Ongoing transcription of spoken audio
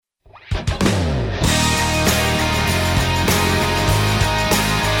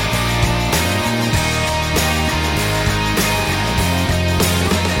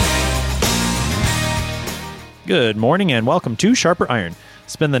Good morning and welcome to Sharper Iron.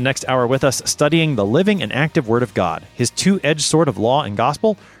 Spend the next hour with us studying the living and active Word of God, His two-edged sword of law and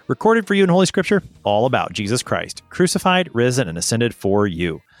gospel, recorded for you in Holy Scripture, all about Jesus Christ, crucified, risen, and ascended for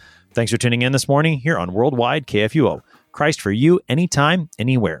you. Thanks for tuning in this morning here on Worldwide KFUO. Christ for you, anytime,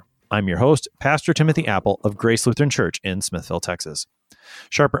 anywhere. I'm your host, Pastor Timothy Apple of Grace Lutheran Church in Smithville, Texas.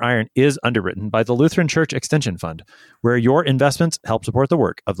 Sharper Iron is underwritten by the Lutheran Church Extension Fund, where your investments help support the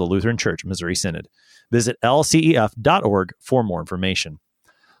work of the Lutheran Church Missouri Synod. Visit lcef.org for more information.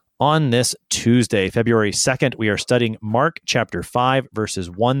 On this Tuesday, February 2nd, we are studying Mark chapter 5, verses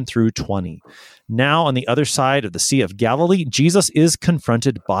 1 through 20. Now, on the other side of the Sea of Galilee, Jesus is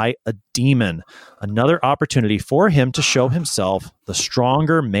confronted by a demon, another opportunity for him to show himself the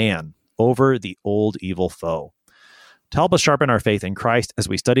stronger man over the old evil foe. To help us sharpen our faith in Christ as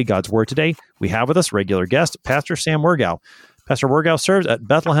we study God's Word today, we have with us regular guest, Pastor Sam Wirgau. Pastor Wirgau serves at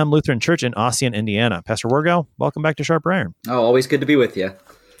Bethlehem Lutheran Church in Ossian, Indiana. Pastor Wirgau, welcome back to Sharper Iron. Oh, always good to be with you.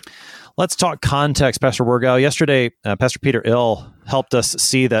 Let's talk context, Pastor Wirgau. Yesterday, Pastor Peter Ill helped us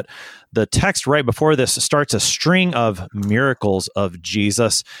see that the text right before this starts a string of miracles of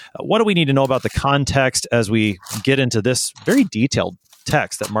Jesus. What do we need to know about the context as we get into this very detailed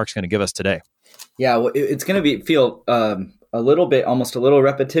text that Mark's going to give us today? Yeah, well, it's going to feel a little bit, almost a little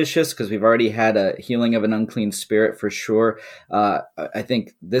repetitious because we've already had a healing of an unclean spirit for sure. I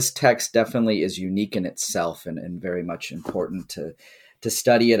think this text definitely is unique in itself and very much important to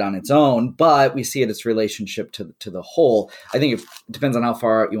study it on its own, but we see its relationship to the whole. I think it depends on how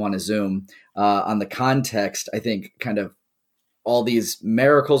far out you want to zoom on the context. I think kind of all these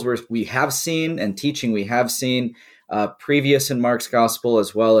miracles we have seen and teaching we have seen previous in Mark's gospel,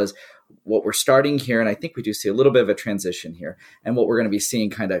 as well as what we're starting here. And I think we do see a little bit of a transition here, and what we're going to be seeing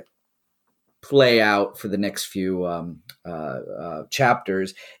kind of play out for the next few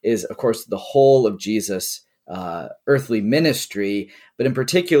chapters is, of course, the whole of Jesus' earthly ministry, but in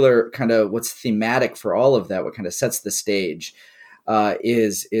particular, kind of what's thematic for all of that, what kind of sets the stage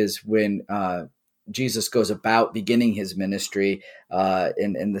is when Jesus goes about beginning his ministry,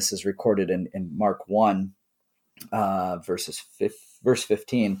 and this is recorded in Mark 1, verse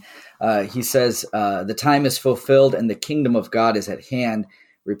 15. He says, "The time is fulfilled and the kingdom of God is at hand.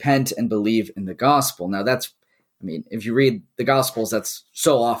 Repent and believe in the gospel." Now if you read the gospels, that's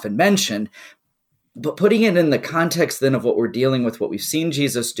so often mentioned. But putting it in the context then of what we're dealing with, what we've seen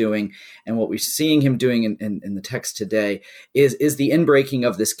Jesus doing and what we're seeing him doing in the text today is the inbreaking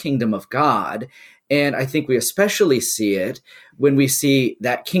of this kingdom of God. And I think we especially see it when we see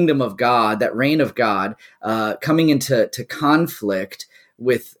that kingdom of God, that reign of God, coming into conflict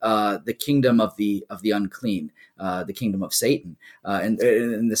with the kingdom of the unclean, the kingdom of Satan,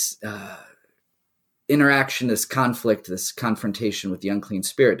 and this interaction, this conflict, this confrontation with the unclean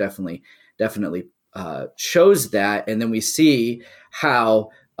spirit definitely shows that. And then we see how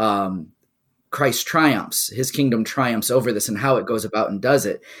Christ triumphs, his kingdom triumphs over this, and how it goes about and does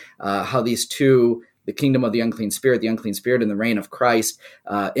it, how these two, the kingdom of the unclean spirit and the reign of Christ,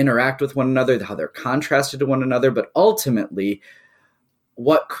 interact with one another, how they're contrasted to one another, but ultimately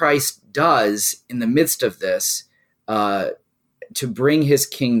what Christ does in the midst of this to bring his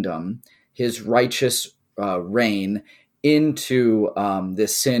kingdom, his righteous reign into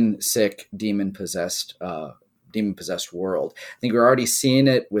this sin-sick, demon-possessed world. I think we're already seeing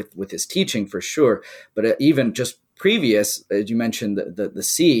it with his teaching for sure, but even just previous, as you mentioned, the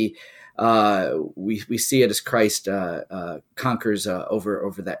sea, we see it as Christ conquers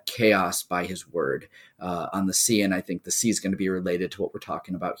over that chaos by his word on the sea, and I think the sea is going to be related to what we're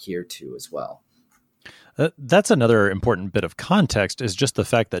talking about here too as well. That's another important bit of context, is just the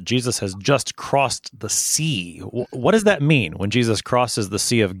fact that Jesus has just crossed the sea. What does that mean when Jesus crosses the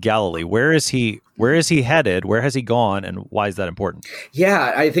Sea of Galilee? Where is he headed? Where has he gone? And why is that important?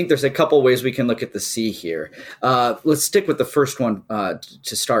 Yeah, I think there's a couple ways we can look at the sea here. Let's stick with the first one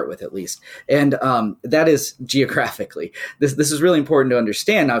to start with, at least. And that is geographically. This is really important to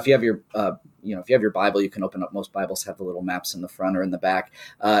understand. Now, if you have your Bible, you can open up. Most Bibles have the little maps in the front or in the back.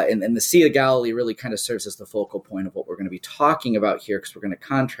 And the Sea of Galilee really kind of serves as the focal point of what we're going to be talking about here, because we're going to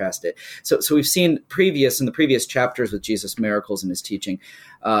contrast it. So we've seen in the previous chapters with Jesus' miracles and his teaching,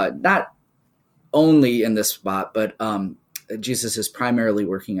 not only in this spot, but Jesus is primarily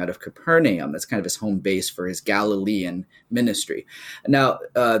working out of Capernaum. That's kind of his home base for his Galilean ministry. Now,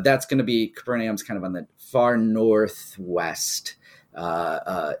 that's going to be, Capernaum's kind of on the far northwest,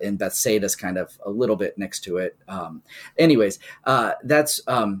 and Bethsaida's kind of a little bit next to it. That's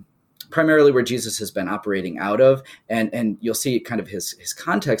primarily where Jesus has been operating out of, and you'll see kind of his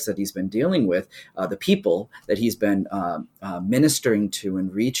context that he's been dealing with. The people that he's been ministering to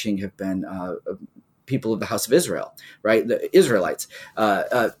and reaching have been people of the house of Israel, right? The Israelites.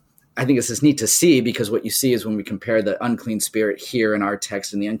 I think this is neat to see, because what you see is when we compare the unclean spirit here in our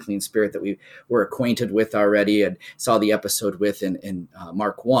text and the unclean spirit that we were acquainted with already and saw the episode with in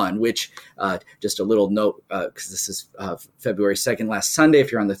Mark 1, which just a little note, because this is February 2nd, last Sunday.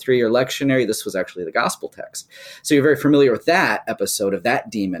 If you're on the 3-year lectionary, this was actually the gospel text. So you're very familiar with that episode of that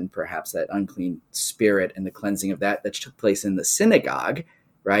demon, perhaps that unclean spirit and the cleansing of that took place in the synagogue,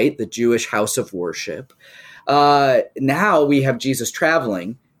 right? The Jewish house of worship. Now we have Jesus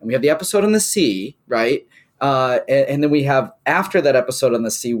traveling. And we have the episode on the sea, right? And then we have, after that episode on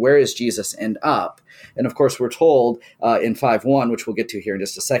the sea, where does Jesus end up? And of course, we're told in 5:1, which we'll get to here in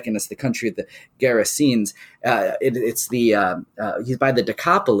just a second, it's the country of the Gerasenes. He's by the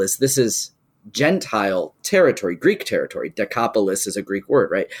Decapolis. This is Gentile territory, Greek territory. Decapolis is a Greek word,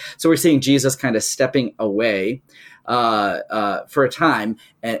 right? So we're seeing Jesus kind of stepping away for a time,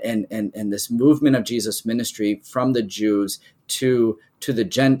 and this movement of Jesus' ministry from the Jews to the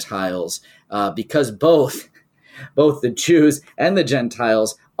Gentiles, because both the Jews and the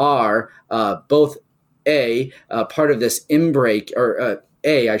Gentiles are both part of this inbreak, or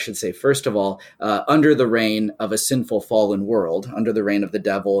I should say, first of all, under the reign of a sinful fallen world, under the reign of the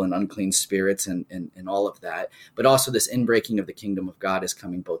devil and unclean spirits and all of that, but also this inbreaking of the kingdom of God is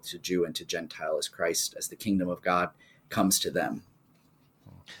coming both to Jew and to Gentile as the kingdom of God comes to them.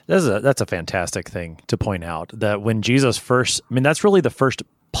 That's a fantastic thing to point out, that when Jesus that's really the first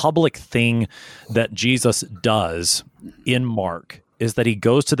public thing that Jesus does in Mark, is that he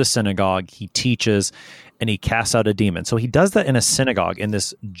goes to the synagogue, he teaches, and he casts out a demon. So he does that in a synagogue, in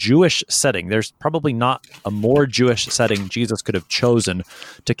this Jewish setting. There's probably not a more Jewish setting Jesus could have chosen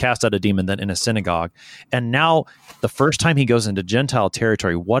to cast out a demon than in a synagogue. And now, the first time he goes into Gentile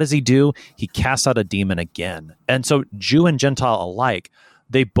territory, what does he do? He casts out a demon again. And so Jew and Gentile alike,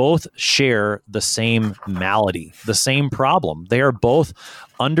 they both share the same malady, the same problem. They are both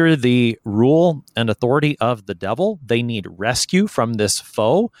under the rule and authority of the devil. They need rescue from this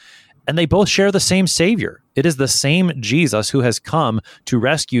foe, and they both share the same Savior. It is the same Jesus who has come to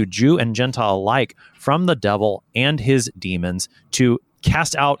rescue Jew and Gentile alike from the devil and his demons, to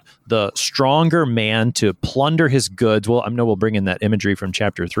cast out the stronger man, to plunder his goods. Well, I know we'll bring in that imagery from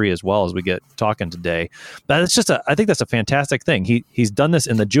chapter 3 as well as we get talking today. But it's I think that's a fantastic thing. He's done this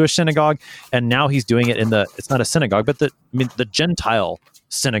in the Jewish synagogue, and now he's doing it it's not a synagogue, but the Gentile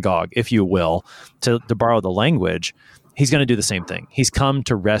synagogue, if you will, to borrow the language. He's going to do the same thing. He's come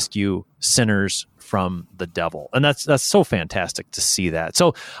to rescue sinners from the devil. And that's so fantastic to see that.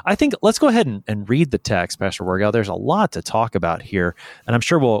 So I think let's go ahead and read the text, Pastor Wargau. There's a lot to talk about here, and I'm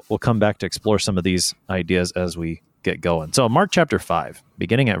sure we'll come back to explore some of these ideas as we get going. So Mark chapter 5,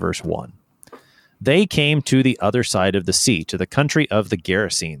 beginning at verse 1. They came to the other side of the sea, to the country of the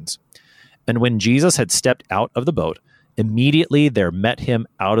Gerasenes. And when Jesus had stepped out of the boat, immediately there met him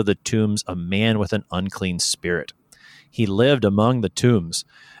out of the tombs a man with an unclean spirit. He lived among the tombs,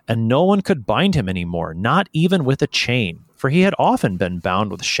 and no one could bind him anymore, not even with a chain, for he had often been bound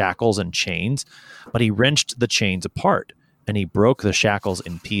with shackles and chains. But he wrenched the chains apart, and he broke the shackles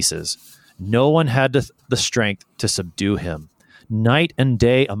in pieces. No one had the strength to subdue him. Night and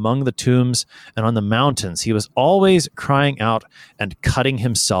day among the tombs and on the mountains, he was always crying out and cutting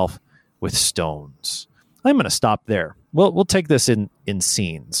himself with stones. I'm going to stop there. We'll take this in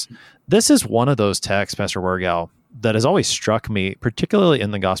scenes. This is one of those texts, Pastor Wargau, that has always struck me, particularly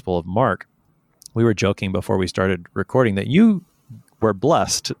in the Gospel of Mark. We were joking before we started recording that you were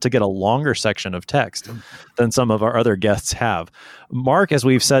blessed to get a longer section of text than some of our other guests have. Mark, as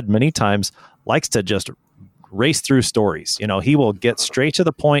we've said many times, likes to just race through stories. He will get straight to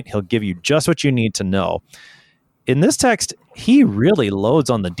the point. He'll give you just what you need to know. In this text, he really loads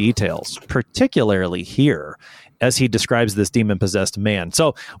on the details, particularly here, as he describes this demon-possessed man.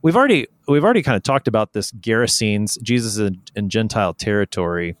 So we've already kind of talked about this Gerasenes, Jesus in Gentile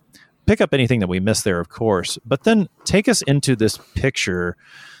territory. Pick up anything that we missed there, of course, but then take us into this picture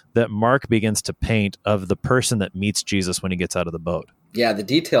that Mark begins to paint of the person that meets Jesus when he gets out of the boat. Yeah, the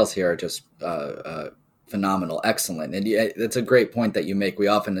details here are just phenomenal, excellent, and that's a great point that you make. We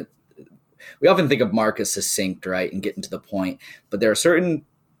often think of Mark as succinct, right, and getting to the point, but there are certain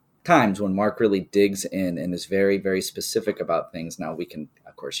times when Mark really digs in and is very, very specific about things. Now we can,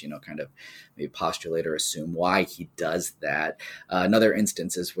 of course, kind of maybe postulate or assume why he does that. Another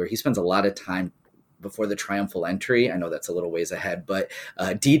instance is where he spends a lot of time before the triumphal entry. I know that's a little ways ahead, but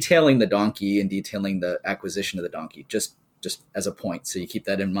detailing the donkey and detailing the acquisition of the donkey, just as a point. So you keep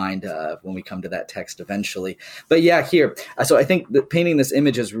that in mind when we come to that text eventually. But yeah, here. So I think that painting this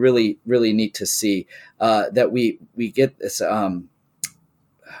image is really, really neat to see that we get this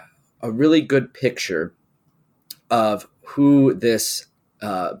a really good picture of who this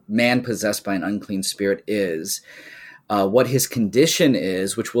man possessed by an unclean spirit is, what his condition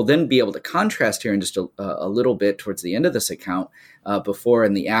is, which we'll then be able to contrast here in just a little bit towards the end of this account, before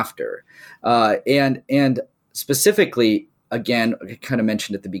and the after. And specifically, again, I kind of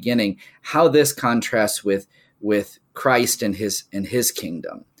mentioned at the beginning, how this contrasts with Christ and his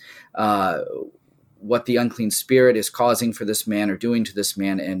kingdom. What the unclean spirit is causing for this man or doing to this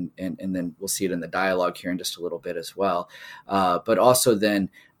man, and then we'll see it in the dialogue here in just a little bit as well. But also then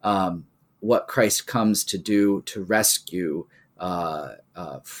what Christ comes to do to rescue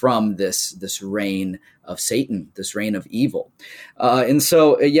from this reign of Satan, this reign of evil. And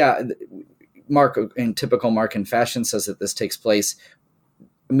so, Mark, in typical Markan fashion, says that this takes place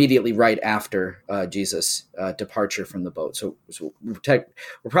immediately right after Jesus' departure from the boat. So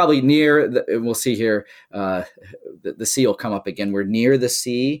we're probably near, we'll see here, the sea will come up again. We're near the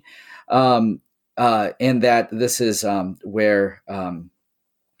sea, and that this is where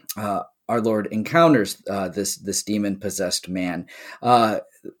our Lord encounters this demon-possessed man.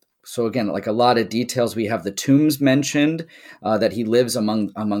 So again, like a lot of details, we have the tombs mentioned, that he lives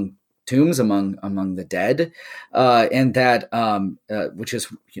among tombs, among the dead, and that which is,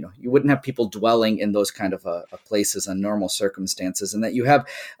 you wouldn't have people dwelling in those kind of places in normal circumstances, and that you have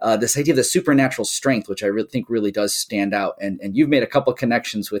this idea of the supernatural strength, which I think really does stand out, and you've made a couple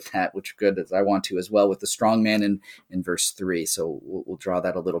connections with that, which good, as I want to as well, with the strong man in verse 3. So we'll draw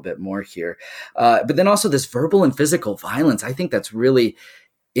that a little bit more here, but then also this verbal and physical violence. I think that's really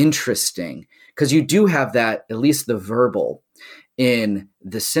interesting, because you do have that, at least the verbal, in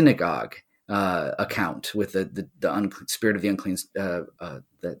the synagogue account with the spirit of the unclean,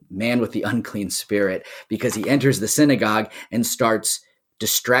 the man with the unclean spirit, because he enters the synagogue and starts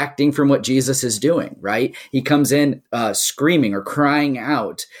distracting from what Jesus is doing, right? He comes in screaming or crying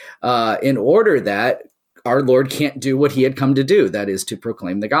out in order that our Lord can't do what he had come to do, that is to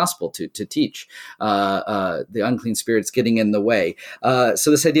proclaim the gospel, to teach. The unclean spirit's getting in the way. So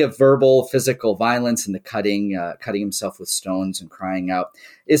this idea of verbal, physical violence and the cutting himself with stones and crying out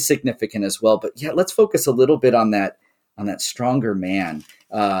is significant as well. But yeah, let's focus a little bit on that stronger man,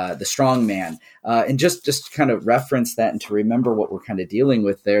 the strong man, and just kind of reference that and to remember what we're kind of dealing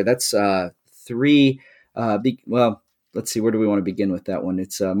with there. That's 3. Let's see, where do we want to begin with that one?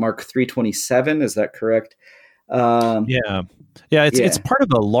 It's Mark 3:27. Is that correct? It's part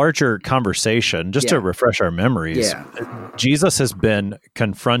of a larger conversation. Just to refresh our memories, Jesus has been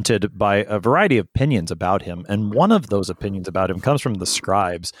confronted by a variety of opinions about him, and one of those opinions about him comes from the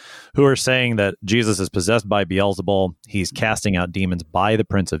scribes, who are saying that Jesus is possessed by Beelzebul. He's casting out demons by the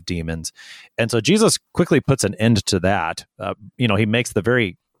prince of demons, and so Jesus quickly puts an end to that. He makes the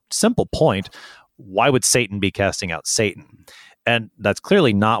very simple point: why would Satan be casting out Satan? And that's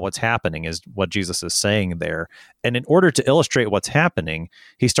clearly not what's happening, is what Jesus is saying there. And in order to illustrate what's happening,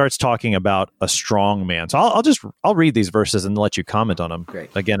 he starts talking about a strong man. So I'll read these verses and let you comment on them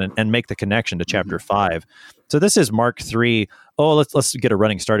again and make the connection to chapter 5. So this is Mark 3. Let's get a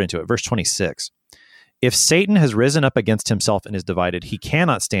running start into it. Verse 26. If Satan has risen up against himself and is divided, he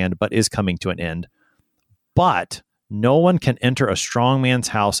cannot stand, but is coming to an end. But no one can enter a strong man's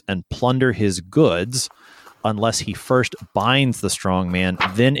house and plunder his goods unless he first binds the strong man,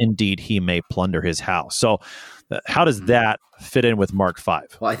 then indeed he may plunder his house. So how does that fit in with Mark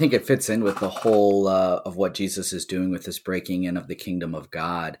 5? Well, I think it fits in with the whole of what Jesus is doing with this breaking in of the kingdom of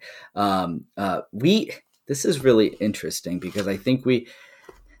God. This is really interesting, because I think we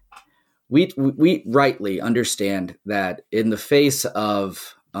rightly understand that in the face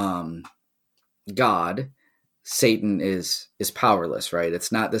of God, Satan is powerless, right?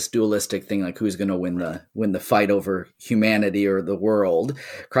 It's not this dualistic thing like who's going to win the fight over humanity or the world.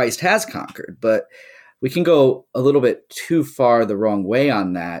 Christ has conquered, but we can go a little bit too far the wrong way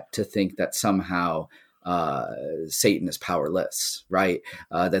on that to think that somehow Satan is powerless, right?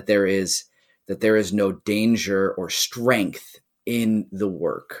 That there is no danger or strength in the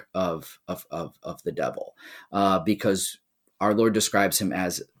work of the devil, because our Lord describes him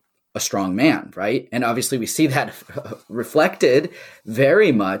as a strong man, right? And obviously we see that reflected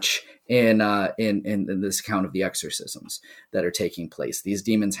very much in this account of the exorcisms that are taking place. These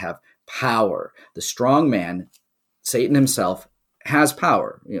demons have power. The strong man, Satan himself, has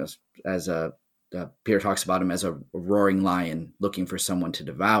power. As Peter talks about him as a roaring lion looking for someone to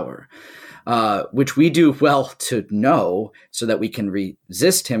devour, which we do well to know, so that we can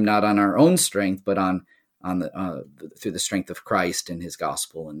resist him not on our own strength, but through the strength of Christ and his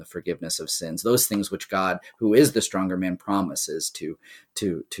gospel and the forgiveness of sins, those things which God, who is the stronger man, promises to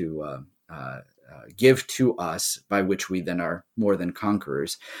give to us, by which we then are more than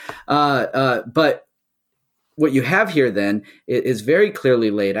conquerors. But what you have here then is very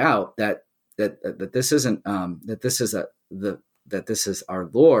clearly laid out that this isn't that this is our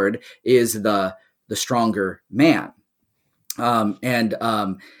Lord is the stronger man.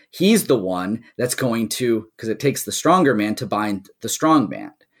 He's the one that's going to, because it takes the stronger man to bind the strong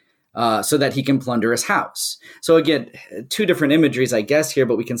man, so that he can plunder his house. So again, two different imageries, I guess, here,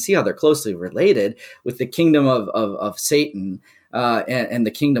 but we can see how they're closely related with the kingdom of Satan and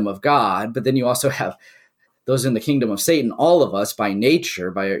the kingdom of God. But then you also have those in the kingdom of Satan, all of us by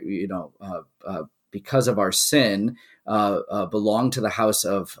nature, because of our sin, belong to the house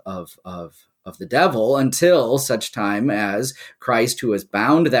of the devil until such time as Christ, who has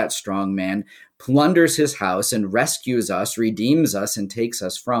bound that strong man, plunders his house and rescues us, redeems us, and takes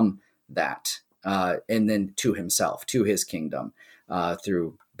us from that, and then to himself, to his kingdom,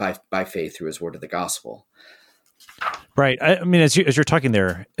 by faith through his word of the gospel. Right. I mean, as you're talking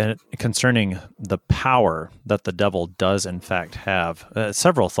there concerning the power that the devil does in fact have,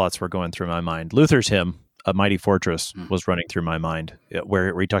 several thoughts were going through my mind. Luther's hymn, "A Mighty Fortress," was running through my mind,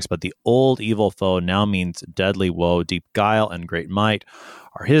 where he talks about the old evil foe now means deadly woe, deep guile and great might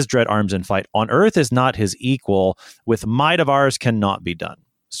are his dread arms in fight. On earth is not his equal, with might of ours cannot be done.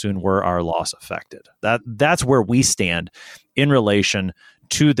 Soon were our loss affected. That's where we stand in relation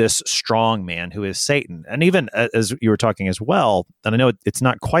to this strong man who is Satan. And even as you were talking as well, and I know it's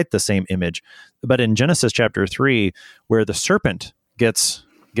not quite the same image, but in Genesis chapter 3, where the serpent gets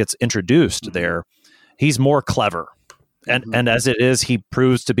introduced there, he's more clever. And as it is, he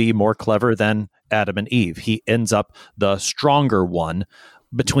proves to be more clever than Adam and Eve. He ends up the stronger one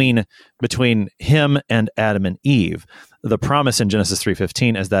between him and Adam and Eve. The promise in Genesis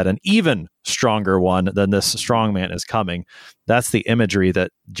 3:15 is that an even stronger one than this strong man is coming. That's the imagery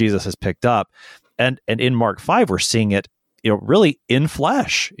that Jesus has picked up. And in Mark 5, we're seeing it, really in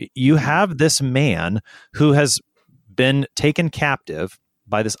flesh. You have this man who has been taken captive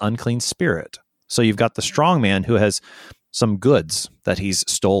by this unclean spirit. So you've got the strong man who has some goods that he's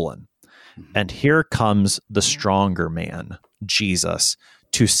stolen. And here comes the stronger man, Jesus,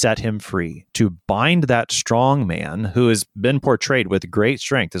 to set him free, to bind that strong man who has been portrayed with great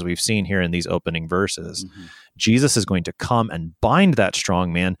strength, as we've seen here in these opening verses. Jesus is going to come and bind that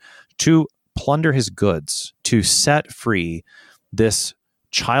strong man to plunder his goods, to set free this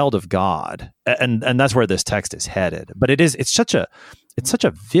child of God. And that's where this text is headed. But it's such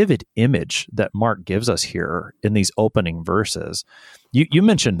a vivid image that Mark gives us here in these opening verses. You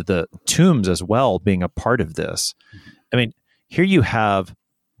mentioned the tombs as well being a part of this. I mean, here you have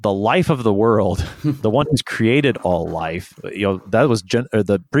the life of the world, the one who's created all life. That was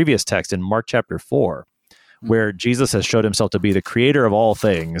the previous text in Mark chapter 4, where Jesus has showed himself to be the creator of all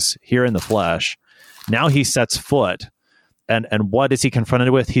things here in the flesh. Now he sets foot, and what is he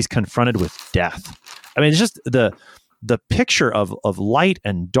confronted with? He's confronted with death. I mean, it's just the picture of light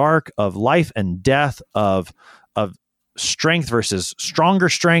and dark, of life and death, of strength versus stronger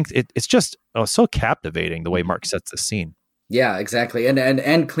strength. It's just so captivating the way Mark sets the scene. Yeah, exactly.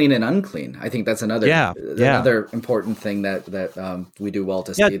 And clean and unclean. I think that's another important thing that we do well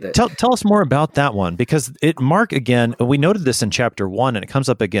to see. That tell us more about that one, because Mark, again, we noted this in chapter 1, and it comes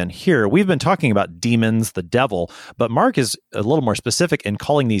up again here. We've been talking about demons, the devil, but Mark is a little more specific in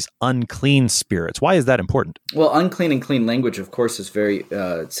calling these unclean spirits. Why is that important? Well, unclean and clean language, of course, is very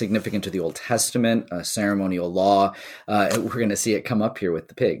significant to the Old Testament, ceremonial law. We're going to see it come up here with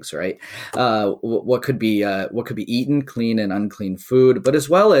the pigs, right? What could be eaten, clean and unclean food, but as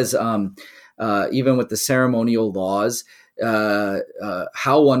well as even with the ceremonial laws,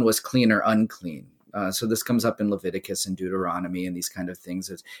 how one was clean or unclean. So this comes up in Leviticus and Deuteronomy and these kind of things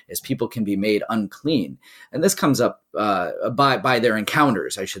as people can be made unclean. And this comes up by their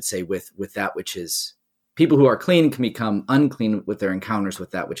encounters, I should say, with that which is people who are clean can become unclean with their encounters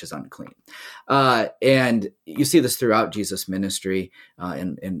with that which is unclean. And you see this throughout Jesus' ministry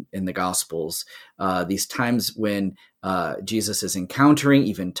in the Gospels, these times when Jesus is encountering,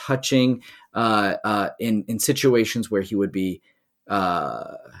 even touching in situations where he would be,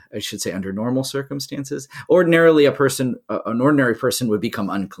 I should say, under normal circumstances. Ordinarily, an ordinary person would become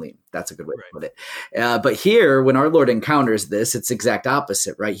unclean. That's a good way to put it. But here, when our Lord encounters this, it's exact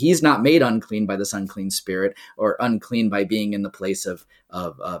opposite, right? He's not made unclean by this unclean spirit, or unclean by being in the place of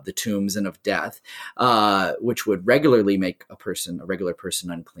the tombs and of death, which would regularly make a regular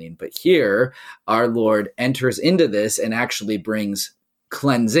person unclean. But here, our Lord enters into this and actually brings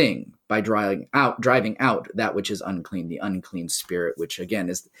cleansing by driving out that which is unclean, the unclean spirit, which again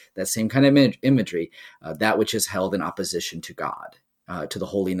is that same kind of imagery, that which is held in opposition to God. to the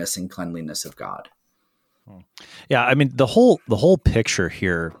holiness and cleanliness of God. Yeah, I mean the whole picture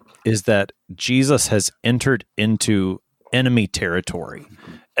here is that Jesus has entered into enemy territory.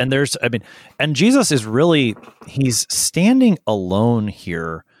 And and Jesus is really, he's standing alone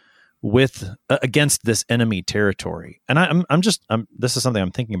here with against this enemy territory. And this is something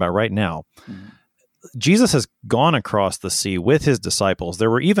I'm thinking about right now. Mm-hmm. Jesus has gone across the sea with his disciples.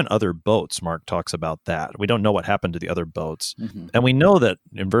 There were even other boats. Mark talks about that. We don't know what happened to the other boats. Mm-hmm. And we know that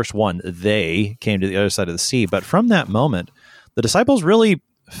in verse 1, they came to the other side of the sea. But from that moment, the disciples really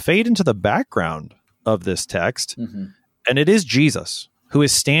fade into the background of this text. Mm-hmm. And it is Jesus who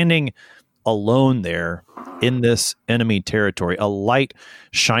is standing alone there in this enemy territory, a light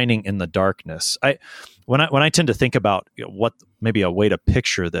shining in the darkness. When I tend to think about what maybe a way to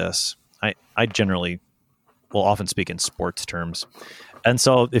picture this, I generally will often speak in sports terms. And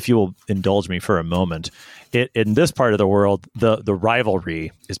so if you will indulge me for a moment, in this part of the world, the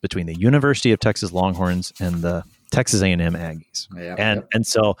rivalry is between the University of Texas Longhorns and the Texas A&M Aggies. Yeah, and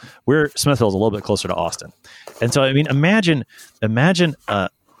so Smithville's a little bit closer to Austin. And so, I mean, imagine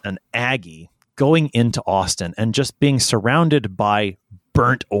an Aggie going into Austin and just being surrounded by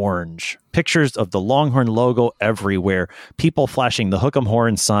burnt orange, pictures of the Longhorn logo everywhere, people flashing the Hook 'em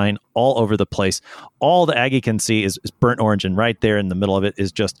Horn sign all over the place. All the Aggie can see is burnt orange, and right there in the middle of it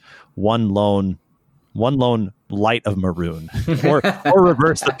is just one lone light of maroon. or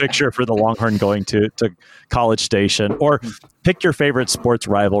reverse the picture for the Longhorn going to College Station, or pick your favorite sports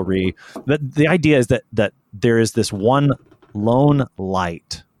rivalry. But the idea is that there is this one lone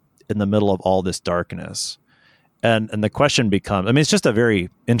light in the middle of all this darkness. And the question becomes, I mean, it's just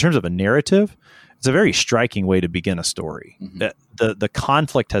in terms of a narrative, it's a very striking way to begin a story. Mm-hmm. The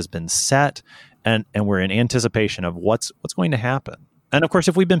conflict has been set, and we're in anticipation of what's going to happen. And of course,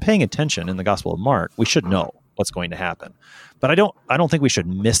 if we've been paying attention in the Gospel of Mark, we should know what's going to happen. But I don't think we should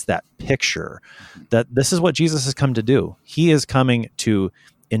miss that picture that this is what Jesus has come to do. He is coming to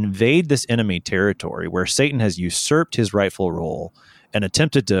invade this enemy territory where Satan has usurped his rightful role and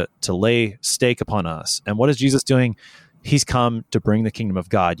attempted to lay stake upon us. And what is Jesus doing? He's come to bring the kingdom of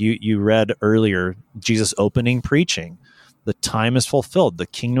God. You read earlier Jesus opening preaching. The time is fulfilled. The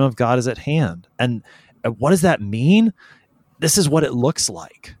kingdom of God is at hand. And what does that mean? This is what it looks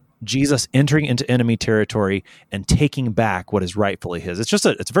like. Jesus entering into enemy territory and taking back what is rightfully his. It's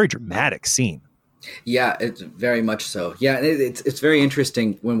a very dramatic scene. Yeah, it's very much so. Yeah, it's very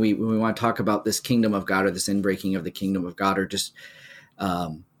interesting when we want to talk about this kingdom of God, or this inbreaking of the kingdom of God, or just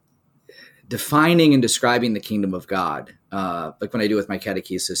defining and describing the kingdom of God. Like when I do with my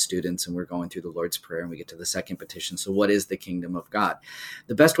catechesis students and we're going through the Lord's Prayer and we get to the second petition. So what is the kingdom of God?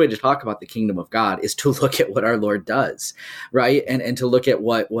 The best way to talk about the kingdom of God is to look at what our Lord does, right? And to look at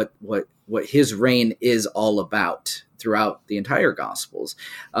what his reign is all about throughout the entire Gospels.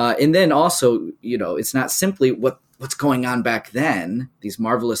 And then also, it's not simply what's going on back then, these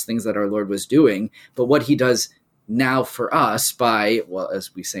marvelous things that our Lord was doing, but what he does now for us by, well,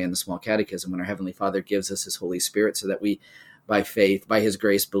 as we say in the Small Catechism, when our Heavenly Father gives us his Holy Spirit so that we, by faith, by his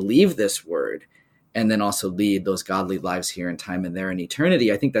grace, believe this word, and then also lead those godly lives here in time and there in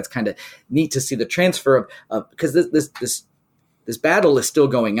eternity. I think that's kind of neat to see the transfer of because this battle is still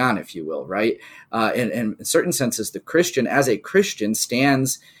going on, if you will, right? And in certain senses, the Christian, as a Christian,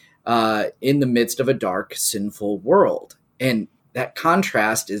 stands in the midst of a dark, sinful world. And that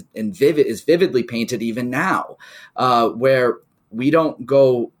contrast is vividly painted even now, where we don't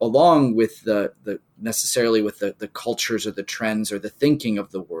go along with the necessarily with the cultures or the trends or the thinking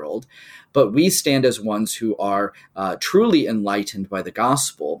of the world, but we stand as ones who are truly enlightened by the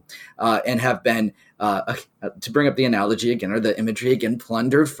gospel and have been, to bring up the analogy again, or the imagery again,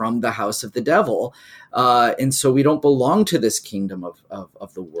 plundered from the house of the devil. And so we don't belong to this kingdom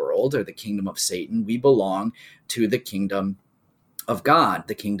of the world or the kingdom of Satan. We belong to the kingdom of God,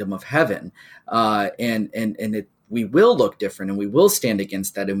 the kingdom of heaven. We will look different, and we will stand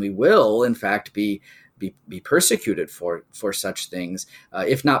against that, and we will, in fact, be persecuted for such things,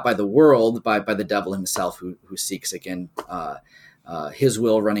 if not by the world, by the devil himself, who seeks again his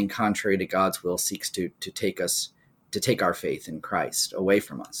will, running contrary to God's will, seeks to take our faith in Christ away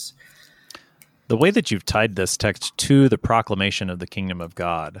from us. The way that you've tied this text to the proclamation of the kingdom of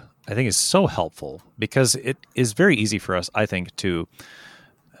God, I think, is so helpful, because it is very easy for us, I think, to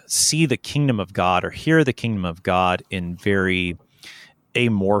see the kingdom of God or hear the kingdom of God in very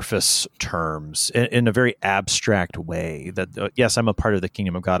amorphous terms, in a very abstract way, that yes, I'm a part of the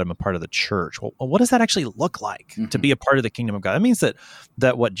kingdom of God, I'm a part of the church. Well, what does that actually look like to be a part of the kingdom of God? That means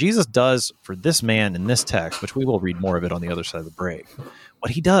that what Jesus does for this man in this text, which we will read more of it on the other side of the break,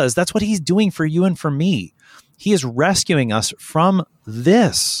 what he does, that's what he's doing for you and for me. He is rescuing us from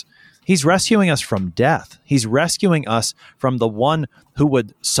this. He's rescuing us from death. He's rescuing us from the one who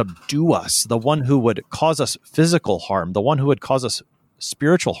would subdue us, the one who would cause us physical harm, the one who would cause us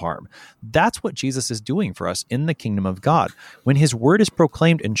spiritual harm. That's what Jesus is doing for us in the kingdom of God. When his word is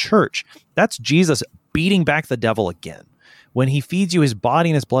proclaimed in church, that's Jesus beating back the devil again. When he feeds you his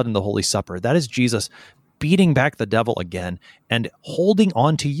body and his blood in the Holy Supper, that is Jesus beating back the devil again and holding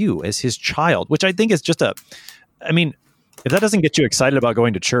on to you as his child, which I think is just if that doesn't get you excited about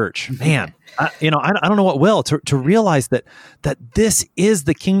going to church, man, I don't know what will, to realize that this is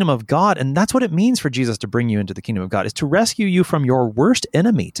the kingdom of God. And that's what it means for Jesus to bring you into the kingdom of God, is to rescue you from your worst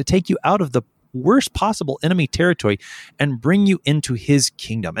enemy, to take you out of the worst possible enemy territory and bring you into his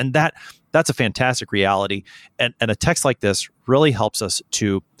kingdom. And that's a fantastic reality. And a text like this really helps us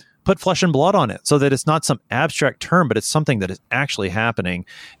to put flesh and blood on it, so that it's not some abstract term, but it's something that is actually happening.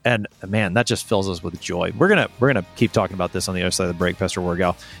 And man, that just fills us with joy. We're gonna keep talking about this on the other side of the break. Pastor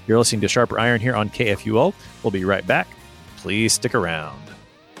Wargau, you're listening to Sharper Iron here on KFUO. We'll be right back. Please stick around.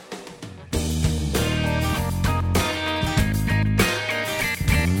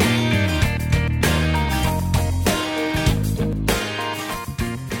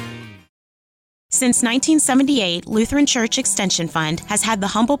 Since 1978, Lutheran Church Extension Fund has had the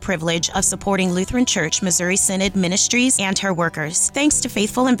humble privilege of supporting Lutheran Church Missouri Synod ministries and her workers. Thanks to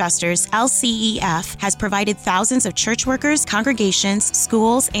faithful investors, LCEF has provided thousands of church workers, congregations,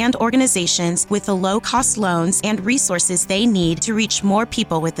 schools, and organizations with the low-cost loans and resources they need to reach more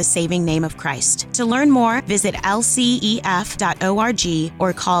people with the saving name of Christ. To learn more, visit lcef.org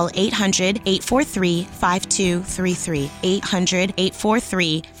or call 800-843-5233,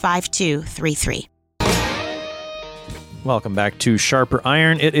 800-843-5233. Welcome back to Sharper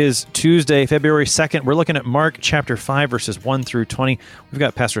Iron. It is Tuesday, February 2nd. We're looking at Mark chapter 5, verses 1 through 20. We've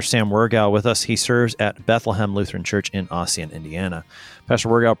got Pastor Sam Wargau with us. He serves at Bethlehem Lutheran Church in Ossian, Indiana. Pastor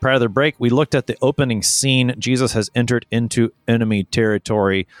Wargau, prior to the break, we looked at the opening scene. Jesus has entered into enemy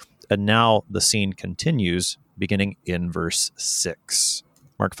territory, and now the scene continues, beginning in verse 6.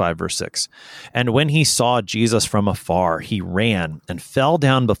 Mark 5, verse 6. And when he saw Jesus from afar, he ran and fell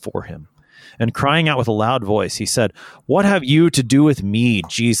down before him. And crying out with a loud voice, he said, "What have you to do with me,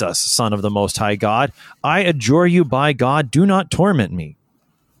 Jesus, Son of the Most High God? I adjure you by God, do not torment me."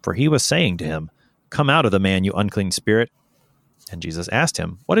 For he was saying to him, "Come out of the man, you unclean spirit." And Jesus asked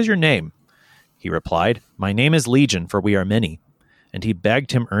him, "What is your name?" He replied, "My name is Legion, for we are many." And he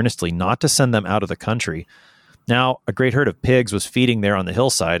begged him earnestly not to send them out of the country. Now a great herd of pigs was feeding there on the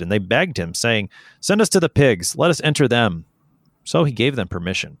hillside, and they begged him, saying, "Send us to the pigs, let us enter them." So he gave them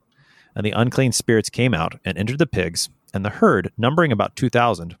permission. And the unclean spirits came out and entered the pigs, and the herd, numbering about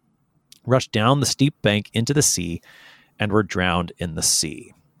 2,000, rushed down the steep bank into the sea and were drowned in the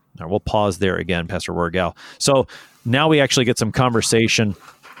sea. Now we'll pause there again, Pastor Wargau. So now we actually get some conversation.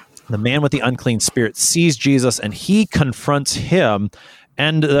 The man with the unclean spirit sees Jesus, and he confronts him,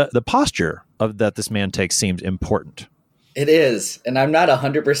 and the posture of that this man takes seems important. It is, and I'm not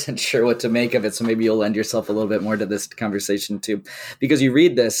 100% sure what to make of it, so maybe you'll lend yourself a little bit more to this conversation too. Because you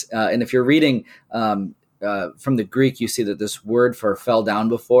read this, and if you're reading from the Greek, you see that this word for fell down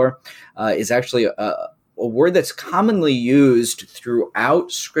before is actually a word that's commonly used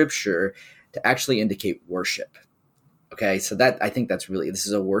throughout Scripture to actually indicate worship. Okay, so that I think this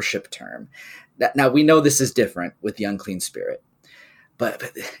is a worship term. Now, we know this is different with the unclean spirit.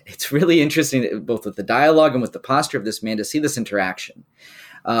 But it's really interesting, both with the dialogue and with the posture of this man, to see this interaction.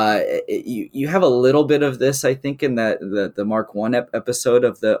 You have a little bit of this, I think, in the Mark 1 episode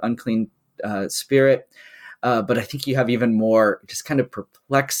of the unclean spirit. But I think you have even more just kind of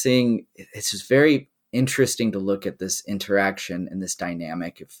perplexing. It's just very interesting to look at this interaction and this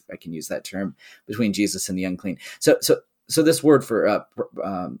dynamic, if I can use that term, between Jesus and the unclean. So this word for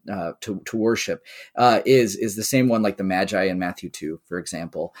to worship is the same one like the Magi in Matthew 2, for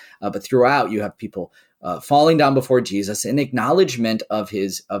example. But throughout, you have people falling down before Jesus in acknowledgement of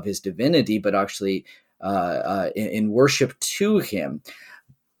his divinity, but actually in worship to him.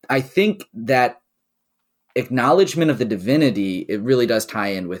 I think that acknowledgement of the divinity, it really does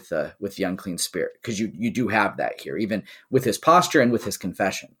tie in with the unclean spirit, because you do have that here, even with his posture and with his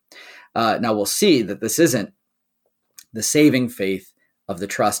confession. Now we'll see that this isn't the saving faith of the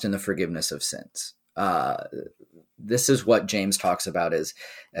trust in the forgiveness of sins. This is what James talks about as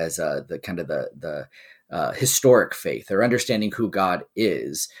the kind of the historic faith, or understanding who God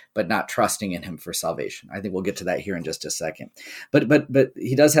is, but not trusting in him for salvation. I think we'll get to that here in just a second. But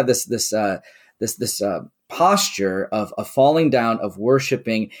he does have this posture of falling down, of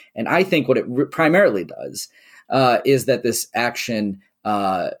worshiping, and I think what it primarily does is that this action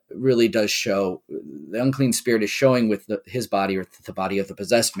really does show the unclean spirit is showing with his body or the body of the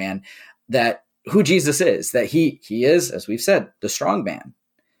possessed man that who Jesus is, that he is, as we've said, the strong man.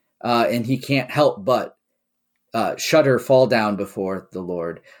 And he can't help but shudder, fall down before the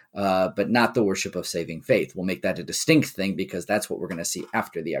Lord, but not the worship of saving faith. We'll make that a distinct thing because that's what we're going to see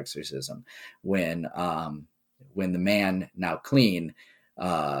after the exorcism when the man, now clean,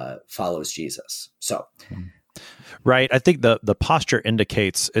 follows Jesus. So, right. I think the posture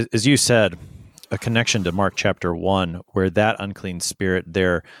indicates, as you said, a connection to Mark chapter 1, where that unclean spirit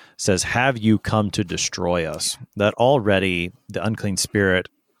there says, "Have you come to destroy us?" That already the unclean spirit,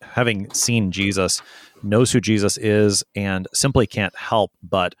 having seen Jesus, knows who Jesus is and simply can't help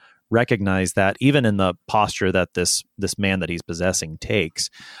but recognize that even in the posture that this man that he's possessing takes.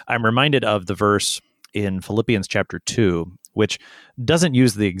 I'm reminded of the verse in Philippians chapter 2, which doesn't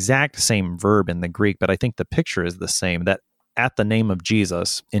use the exact same verb in the Greek, but I think the picture is the same, that at the name of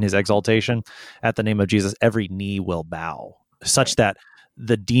Jesus, in his exaltation, at the name of Jesus, every knee will bow, such that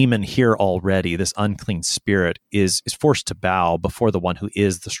the demon here already, this unclean spirit, is forced to bow before the one who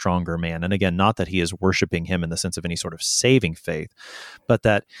is the stronger man. And again, not that he is worshiping him in the sense of any sort of saving faith, but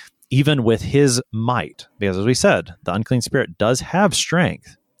that even with his might, because as we said, the unclean spirit does have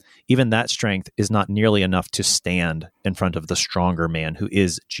strength, even that strength is not nearly enough to stand in front of the stronger man who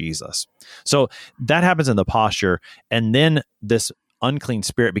is Jesus. So that happens in the posture. And then this unclean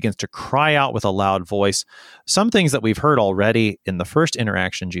spirit begins to cry out with a loud voice. Some things that we've heard already in the first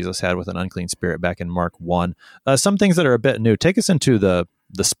interaction Jesus had with an unclean spirit back in Mark 1. Some things that are a bit new. Take us into the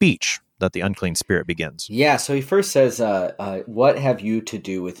speech that the unclean spirit begins. Yeah, so he first says, what have you to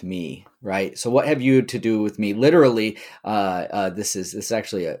do with me, right? So what have you to do with me? Literally, this is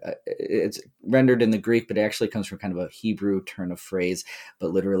actually, it's rendered in the Greek, but it actually comes from kind of a Hebrew turn of phrase.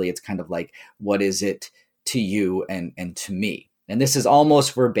 But literally, it's kind of like, what is it to you and to me? And this is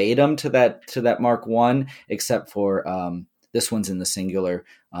almost verbatim to that Mark 1, except for this one's in the singular.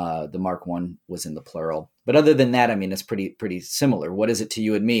 The Mark 1 was in the plural. But other than that, I mean, it's pretty similar. What is it to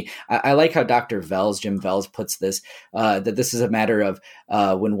you and me? I like how Jim Vels puts this, that this is a matter of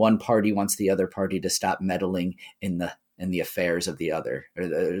when one party wants the other party to stop meddling in the affairs of the other,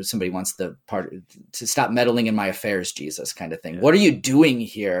 or somebody wants the party to stop meddling in my affairs, Jesus, kind of thing. Yeah. What are you doing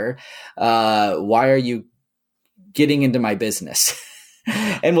here? Why are you getting into my business?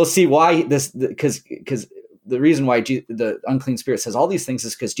 And we'll see why because the reason why the unclean spirit says all these things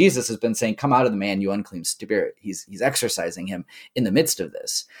is because Jesus has been saying, "Come out of the man, you unclean spirit." He's exercising him in the midst of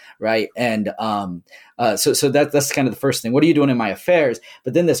this, right? And so that's kind of the first thing. What are you doing in my affairs?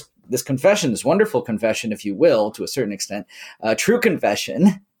 But then this confession, this wonderful confession, if you will, to a certain extent, true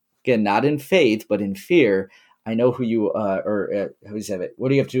confession, again, not in faith but in fear. I know who you or how do you say it? What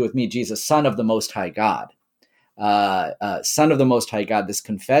do you have to do with me, Jesus, Son of the Most High God? Son of the Most High God. This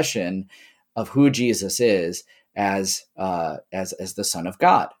confession of who Jesus is as the Son of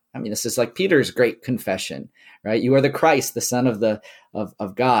God. I mean, this is like Peter's great confession, right? You are the Christ, the Son of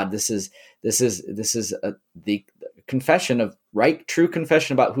God. This is the confession of true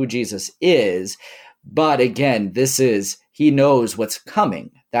confession about who Jesus is. But again, he knows what's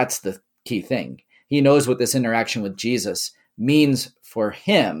coming. That's the key thing. He knows what this interaction with Jesus means for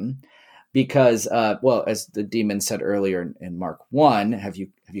him. Because, as the demon said earlier in Mark 1, have you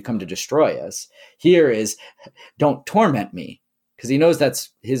come to destroy us? Here is, don't torment me. Because he knows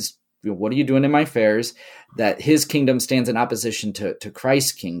that's his, what are you doing in my affairs? That his kingdom stands in opposition to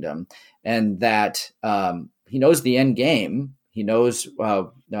Christ's kingdom. And that he knows the end game. He knows,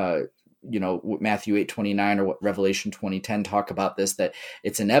 what Matthew 8:29 or what Revelation 20:10 talk about this, that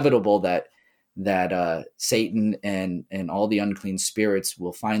it's inevitable that Satan and all the unclean spirits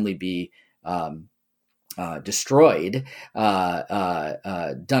will finally be destroyed,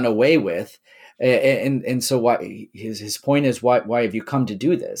 done away with, and so why his point is why have you come to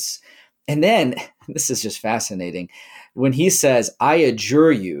do this? And then this is just fascinating when he says, "I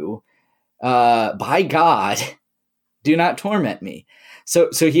adjure you by God, do not torment me." So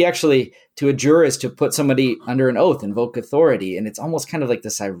he actually, to adjure is to put somebody under an oath, invoke authority, and it's almost kind of like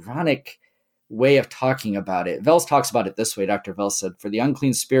this ironic way of talking about it. Vels talks about it this way. Dr. Vels said, "For the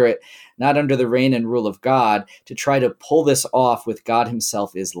unclean spirit, not under the reign and rule of God, to try to pull this off with God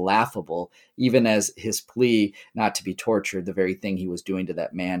himself is laughable, even as his plea not to be tortured, the very thing he was doing to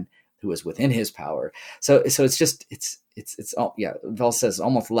that man who was within his power." So it's just, it's Vels says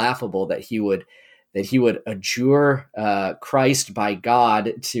almost laughable that he would adjure Christ by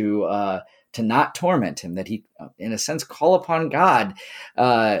God to not torment him, that he, in a sense, call upon God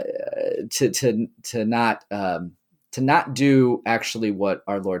to not do actually what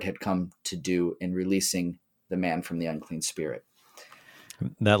our Lord had come to do in releasing the man from the unclean spirit.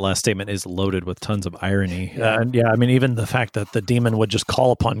 That last statement is loaded with tons of irony. And yeah, I mean, even the fact that the demon would just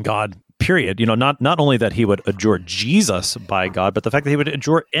call upon God, period. Not only that he would adjure Jesus by God, but the fact that he would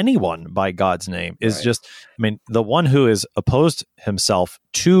adjure anyone by God's name is just, I mean, the one who is opposed himself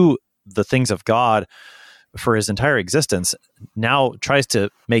to the things of God for his entire existence now tries to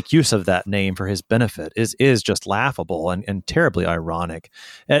make use of that name for his benefit is just laughable and terribly ironic.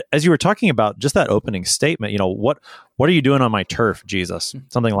 As you were talking about just that opening statement, what are you doing on my turf, Jesus?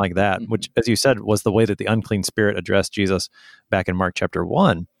 Something like that, which, as you said, was the way that the unclean spirit addressed Jesus back in Mark chapter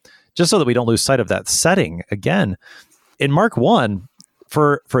 1. Just so that we don't lose sight of that setting again. In Mark 1,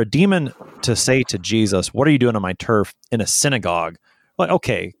 for a demon to say to Jesus, "What are you doing on my turf?" in a synagogue, like,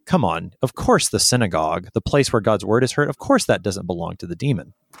 okay, come on. Of course, the synagogue, the place where God's word is heard, of course that doesn't belong to the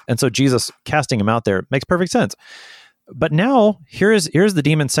demon. And so Jesus casting him out there makes perfect sense. But now here's the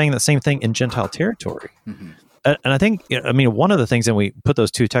demon saying the same thing in Gentile territory. And I think, one of the things, and we put those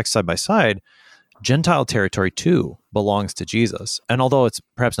two texts side by side, Gentile territory too belongs to Jesus. And although it's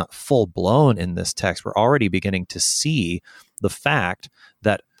perhaps not full blown in this text, we're already beginning to see the fact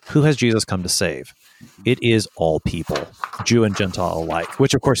that who has Jesus come to save? It is all people, Jew and Gentile alike,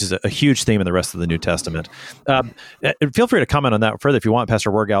 which of course is a huge theme in the rest of the New Testament. Feel free to comment on that further if you want,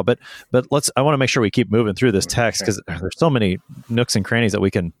 Pastor Wargau, but I want to make sure we keep moving through this text because there's so many nooks and crannies that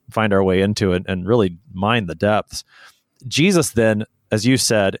we can find our way into and really mine the depths. Jesus then, as you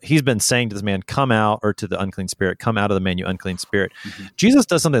said, he's been saying to this man, come out, or to the unclean spirit, come out of the man, you unclean spirit. Jesus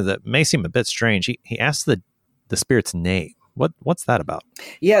does something that may seem a bit strange. He asks the spirit's name. What's that about?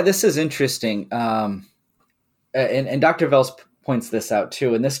 Yeah, this is interesting. And Dr. Vels points this out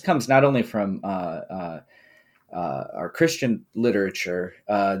too. And this comes not only from our Christian literature.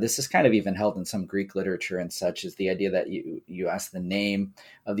 This is kind of even held in some Greek literature and such, is the idea that you ask the name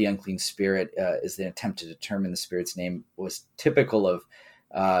of the unclean spirit is the attempt to determine the spirit's name, was typical of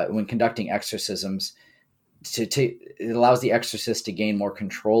when conducting exorcisms. It allows the exorcist to gain more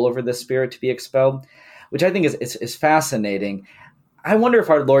control over the spirit to be expelled, which I think is fascinating. I wonder if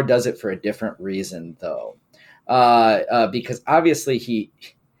our Lord does it for a different reason, though, because obviously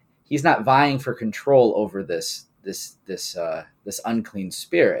he's not vying for control over this unclean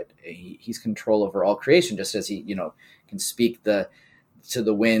spirit. He's control over all creation, just as he can speak to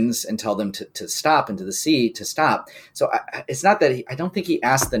the winds and tell them to stop, and to the sea to stop. So it's not that I don't think he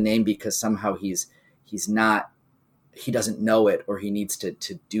asked the name because somehow he doesn't know it, or he needs to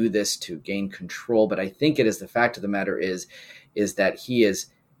do this to gain control. But I think it is the fact of the matter is that he is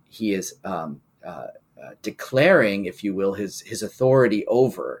declaring, if you will, his authority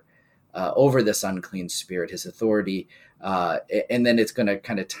over this unclean spirit, his authority, and then it's going to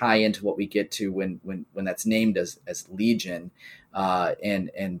kind of tie into what we get to when that's named as Legion,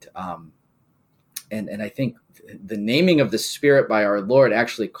 and I think the naming of the spirit by our Lord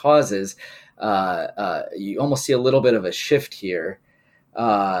actually causes. You almost see a little bit of a shift here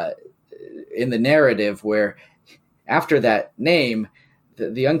in the narrative, where after that name,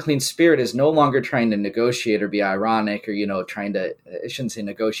 the unclean spirit is no longer trying to negotiate or be ironic, or trying to, I shouldn't say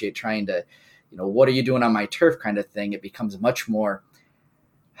negotiate, trying to, what are you doing on my turf kind of thing. It becomes much more,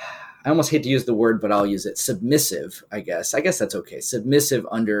 I almost hate to use the word, but I'll use it, submissive, I guess that's okay. Submissive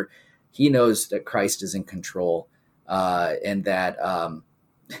under, he knows that Christ is in control, and that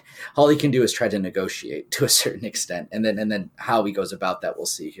all he can do is try to negotiate to a certain extent. And then how he goes about that, we'll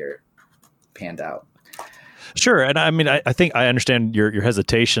see here panned out. Sure. And I mean, I think I understand your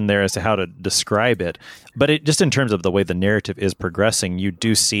hesitation there as to how to describe it, but just in terms of the way the narrative is progressing, you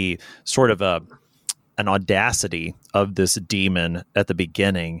do see sort of an audacity of this demon at the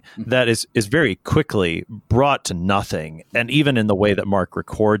beginning that is very quickly brought to nothing. And even in the way that Mark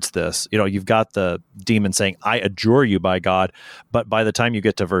records this, you've got the demon saying, I adjure you by God. But by the time you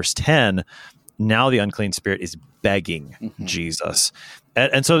get to verse 10, now the unclean spirit is begging Jesus.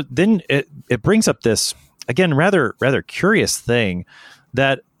 And so then it brings up this, again, rather curious thing,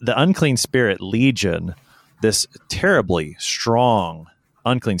 that the unclean spirit Legion, this terribly strong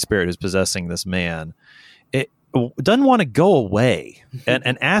unclean spirit who's possessing this man, it doesn't want to go away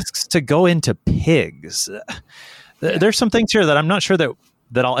and asks to go into pigs. There's some things here that I'm not sure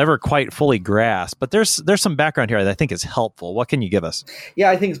that I'll ever quite fully grasp, but there's some background here that I think is helpful. What can you give us?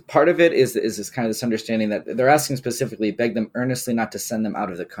 Yeah, I think part of it is this kind of this understanding that they're asking specifically, beg them earnestly not to send them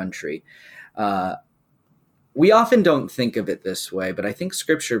out of the country. We often don't think of it this way, but I think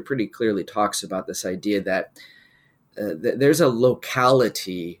Scripture pretty clearly talks about this idea that there's a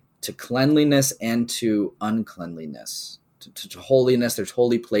locality to cleanliness and to uncleanliness, to holiness. There's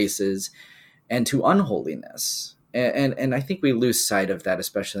holy places, and to unholiness. And I think we lose sight of that,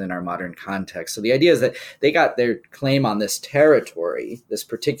 especially in our modern context. So the idea is that they got their claim on this territory, this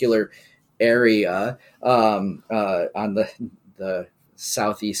particular area on the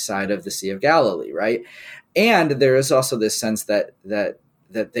southeast side of the Sea of Galilee, right? And there is also this sense that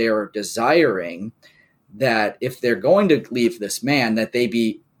they are desiring that if they're going to leave this man, that they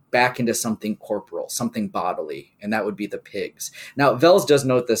be back into something corporal, something bodily, and that would be the pigs. Now, Wells does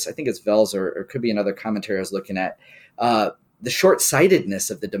note this. I think it's Wells, or it could be another commentary I was looking at, the short-sightedness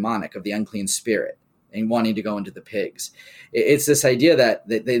of the demonic, of the unclean spirit, and wanting to go into the pigs. It's this idea that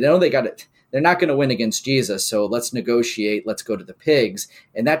they know they got it. They're not going to win against Jesus, so let's negotiate, let's go to the pigs,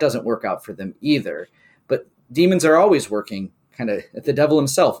 and that doesn't work out for them either. But demons are always working, kind of, the devil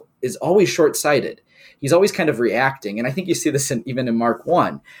himself is always short-sighted. He's always kind of reacting. And I think you see this even in Mark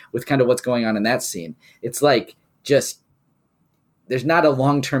 1 with kind of what's going on in that scene. It's like just there's not a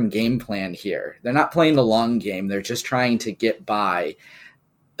long-term game plan here. They're not playing the long game. They're just trying to get by,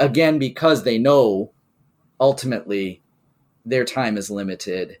 again, because they know ultimately their time is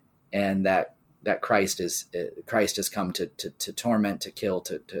limited and that Christ has come to torment, to kill,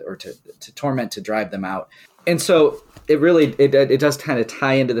 to torment, to drive them out. And so it does kind of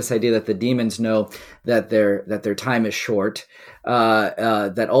tie into this idea that the demons know that their time is short,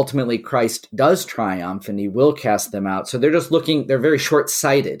 that ultimately Christ does triumph and he will cast them out. So they're just they're very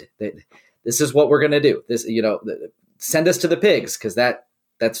short-sighted. This is what we're going to do. This, send us to the pigs, because that's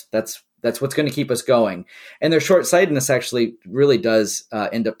what's going to keep us going. And their short-sightedness actually really does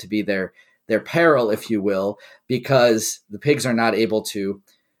end up to be their peril, if you will, because the pigs are not able to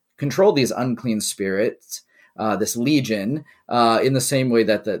control these unclean spirits, this legion, in the same way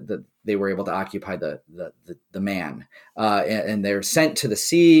that they were able to occupy the man, and they're sent to the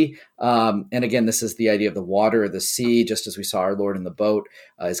sea. And again, this is the idea of the water or the sea, just as we saw our Lord in the boat,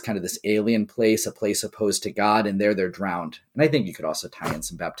 is kind of this alien place, a place opposed to God, and there they're drowned. And I think you could also tie in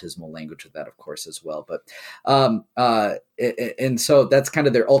some baptismal language with that, of course, as well. But and so that's kind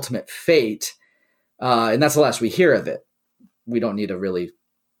of their ultimate fate, and that's the last we hear of it. We don't need to really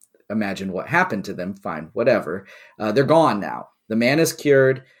imagine what happened to them. Fine, whatever. They're gone now. The man is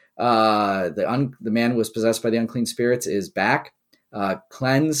cured. The man was possessed by the unclean spirits is back,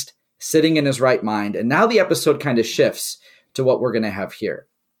 cleansed, sitting in his right mind. And now the episode kind of shifts to what we're going to have here.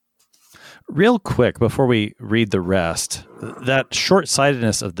 Real quick, before we read the rest, that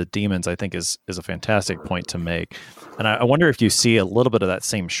short-sightedness of the demons, I think, is a fantastic point to make. And I wonder if you see a little bit of that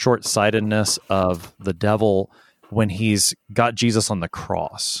same short-sightedness of the devil when he's got Jesus on the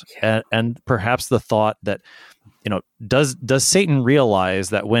cross. Yeah. And perhaps the thought that, does Satan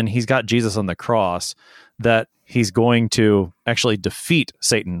realize that when he's got Jesus on the cross, that he's going to actually defeat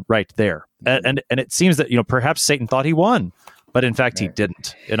Satan right there? And it seems that, perhaps Satan thought he won, but in fact he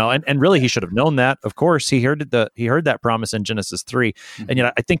didn't, and really he should have known that. Of course, he heard that promise in Genesis 3. Mm-hmm. And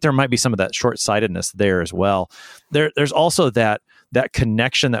I think there might be some of that short-sightedness there as well. There's also that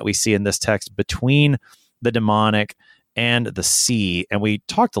connection that we see in this text between the demonic and the sea. And we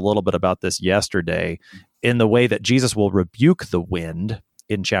talked a little bit about this yesterday in the way that Jesus will rebuke the wind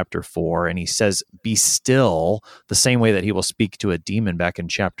in chapter 4. And he says, be still, the same way that he will speak to a demon back in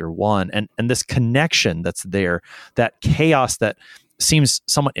chapter 1. And this connection that's there, that chaos that seems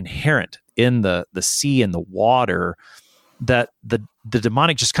somewhat inherent in the sea and the water, that the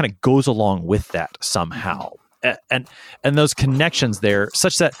demonic just kind of goes along with that somehow. And those connections there,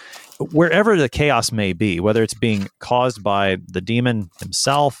 such that wherever the chaos may be, whether it's being caused by the demon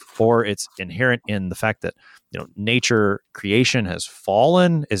himself or it's inherent in the fact that nature, creation has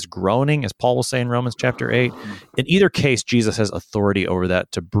fallen, is groaning, as Paul will say in Romans chapter 8. In either case, Jesus has authority over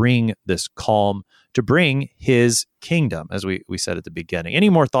that to bring this calm, to bring his kingdom, as we said at the beginning. Any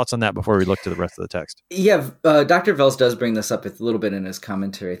more thoughts on that before we look to the rest of the text? Yeah, Dr. Wells does bring this up a little bit in his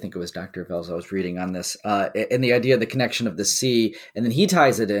commentary. I think it was Dr. Wells I was reading on this, and the idea of the connection of the sea, and then he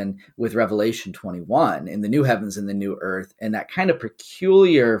ties it in with Revelation 21, in the new heavens and the new earth, and that kind of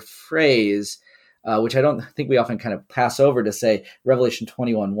peculiar phrase, which I don't think we often kind of pass over, to say Revelation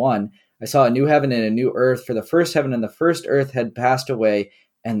 21:1, I saw a new heaven and a new earth, for the first heaven and the first earth had passed away,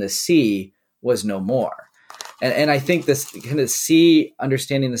 and the sea was no more. And I think this kind of sea,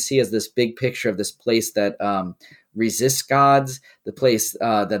 understanding the sea as this big picture of this place that resists God's, the place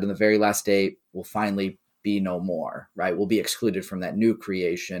that in the very last day will finally be no more, right? Will be excluded from that new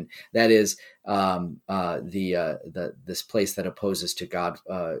creation. That is this place that opposes to God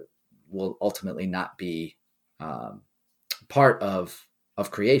will ultimately not be part of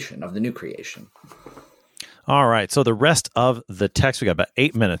creation, of the new creation. All right. So the rest of the text, we got about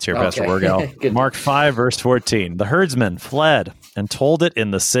 8 minutes here, Pastor Wirgau. Mark 5, verse 14. The herdsmen fled and told it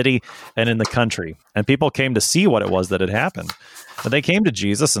in the city and in the country, and people came to see what it was that had happened. And they came to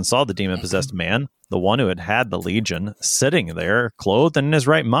Jesus and saw the demon-possessed man, the one who had the legion, sitting there, clothed and in his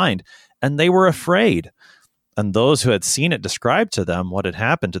right mind, and they were afraid. And those who had seen it described to them what had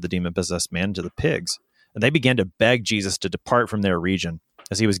happened to the demon-possessed man, to the pigs. And they began to beg Jesus to depart from their region.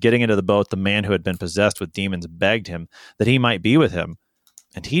 As he was getting into the boat, the man who had been possessed with demons begged him that he might be with him.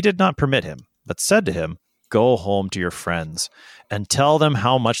 And he did not permit him, but said to him, "Go home to your friends and tell them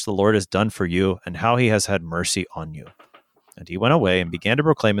how much the Lord has done for you and how he has had mercy on you." And he went away and began to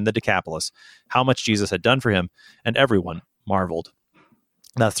proclaim in the Decapolis how much Jesus had done for him, and everyone marveled.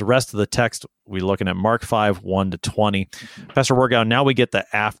 That's the rest of the text. We're looking at Mark 5, 1 to 20. Pastor Wirgau, now we get the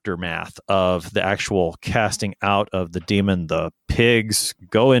aftermath of the actual casting out of the demon. The pigs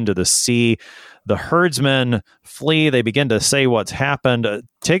go into the sea. The herdsmen flee. They begin to say what's happened.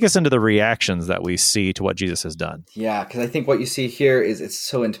 Take us into the reactions that we see to what Jesus has done. Yeah, because I think what you see here is it's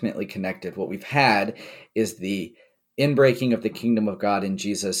so intimately connected. What we've had is the inbreaking of the kingdom of God in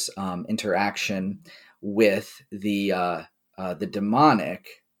Jesus' interaction with the demonic,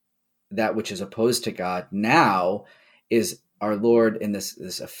 that which is opposed to God. Now is our Lord in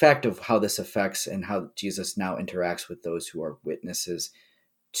this effect of how this affects and how Jesus now interacts with those who are witnesses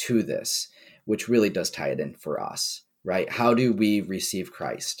to this, which really does tie it in for us, right? How do we receive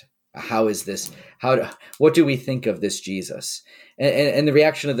Christ? How is this? What do we think of this Jesus? And the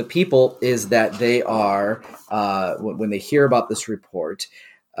reaction of the people is that they are, when they hear about this report,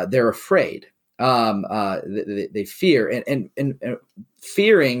 they're afraid. They fear, and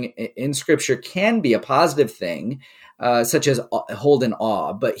fearing in Scripture can be a positive thing, such as hold in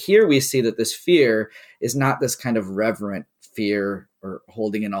awe. But here we see that this fear is not this kind of reverent fear or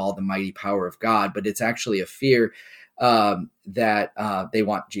holding in awe the mighty power of God, but it's actually a fear that they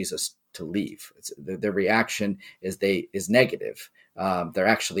want Jesus to leave. Their reaction is negative. They're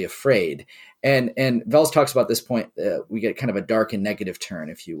actually afraid. And Vels talks about this point. We get kind of a dark and negative turn,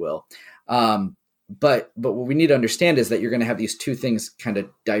 if you will. But what we need to understand is that you're going to have these two things kind of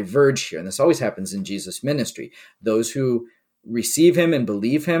diverge here. And this always happens in Jesus' ministry. Those who receive him and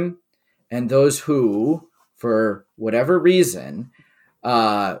believe him, and those who, for whatever reason,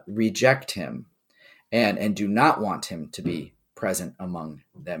 reject him and do not want him to be present among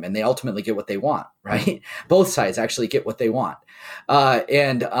them. And they ultimately get what they want, right? Both sides actually get what they want.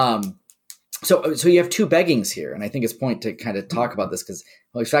 So you have two beggings here, and I think it's point to kind of talk about this because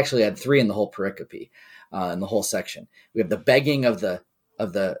we've actually had three in the whole pericope, in the whole section. We have the begging of the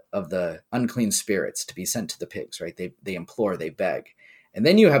unclean spirits to be sent to the pigs, right? They implore, they beg, and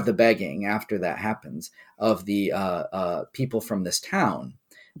then you have the begging after that happens of the people from this town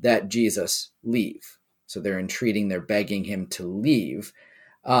that Jesus leave. So they're entreating, they're begging him to leave,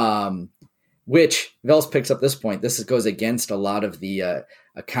 which Vels picks up this point. This goes against a lot of the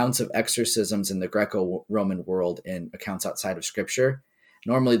accounts of exorcisms in the Greco-Roman world and accounts outside of Scripture.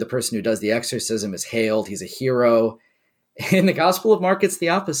 Normally, the person who does the exorcism is hailed. He's a hero. In the Gospel of Mark, it's the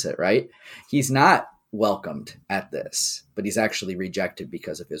opposite, right? He's not welcomed at this, but he's actually rejected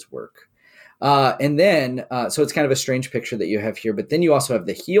because of his work. So it's kind of a strange picture that you have here. But then you also have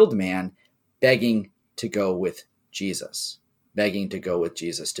the healed man begging to go with Jesus. Begging to go with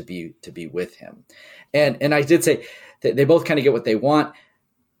Jesus, to be with him. And I did say that they both kind of get what they want.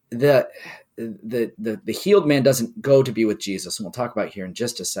 The healed man doesn't go to be with Jesus, and we'll talk about here in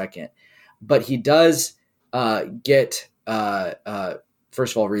just a second. But he does get,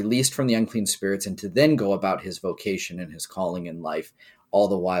 first of all, released from the unclean spirits, and to then go about his vocation and his calling in life, all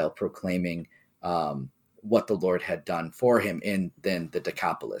the while proclaiming what the Lord had done for him in then the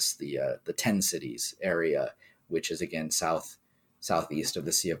Decapolis, the 10 cities area, which is again southeast of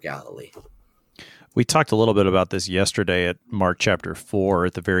the Sea of Galilee. We talked a little bit about this yesterday at Mark chapter 4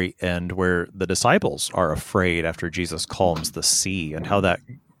 at the very end, where the disciples are afraid after Jesus calms the sea, and how that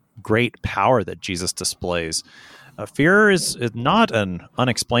great power that Jesus displays. Fear is not an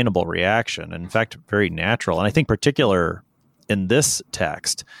unexplainable reaction. In fact, very natural. And I think particular in this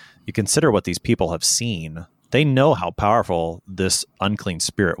text, you consider what these people have seen. They know how powerful this unclean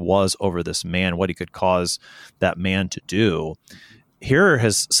spirit was over this man, what he could cause that man to do. Here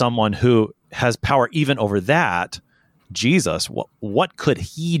is someone who has power even over that, Jesus. What could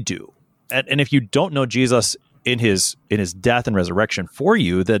he do? And if you don't know Jesus in his death and resurrection for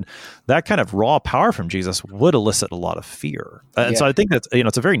you, then that kind of raw power from Jesus would elicit a lot of fear. And so I think that's,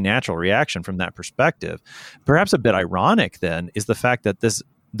 it's a very natural reaction from that perspective. Perhaps a bit ironic then is the fact that this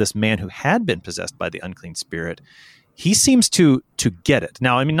man who had been possessed by the unclean spirit, he seems to get it.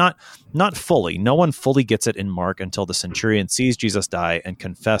 Now, I mean, not fully. No one fully gets it in Mark until the centurion sees Jesus die and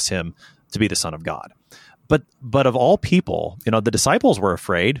confess him to be the Son of God. But of all people, the disciples were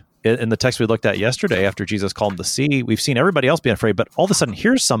afraid. In the text we looked at yesterday, after Jesus calmed the sea, we've seen everybody else being afraid, but all of a sudden,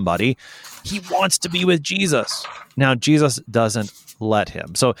 here's somebody, he wants to be with Jesus. Now, Jesus doesn't let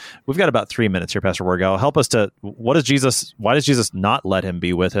him. So we've got about 3 minutes here, Pastor Wargo. Help us why does Jesus not let him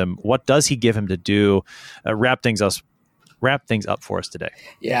be with him? What does he give him to do? Wrap things up for us today.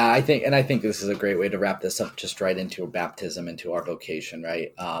 Yeah, I think this is a great way to wrap this up, just right into baptism, into our vocation,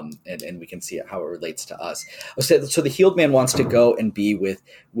 right? And we can see how it relates to us. So the healed man wants to go and be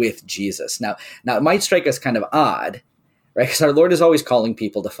with Jesus. Now it might strike us kind of odd, right? Because our Lord is always calling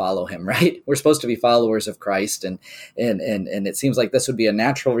people to follow him, right? We're supposed to be followers of Christ, and it seems like this would be a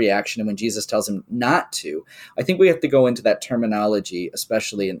natural reaction. And when Jesus tells him not to, I think we have to go into that terminology,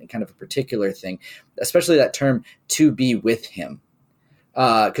 especially in kind of a particular thing, especially that term "to be with him,"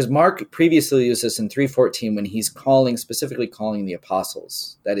 because Mark previously used this in 3:14 when he's specifically calling the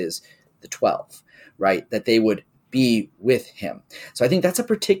apostles, that is the 12, right? That they would be with him. So I think that's a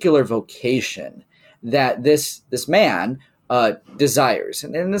particular vocation that this man desires.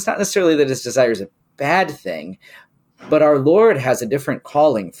 And it's not necessarily that his desire is a bad thing, but our Lord has a different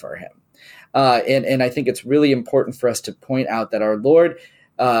calling for him. And I think it's really important for us to point out that our Lord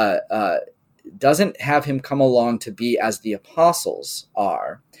doesn't have him come along to be as the apostles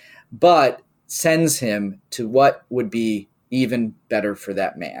are, but sends him to what would be even better for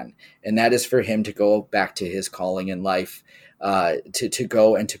that man. And that is for him to go back to his calling in life, to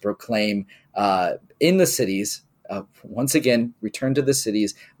go and to proclaim in the cities, once again, return to the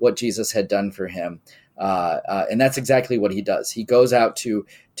cities, what Jesus had done for him. And that's exactly what he does. He goes out to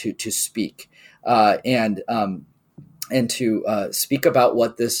speak and to speak about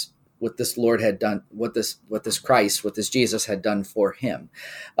what this Lord had done, what this Christ, what this Jesus had done for him.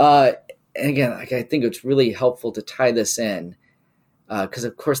 And again, I think it's really helpful to tie this in, because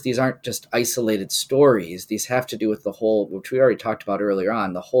of course these aren't just isolated stories. These have to do with the whole, which we already talked about earlier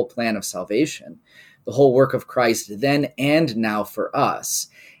on, the whole plan of salvation, the whole work of Christ then and now for us.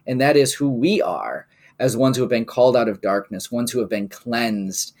 And that is who we are as ones who have been called out of darkness, ones who have been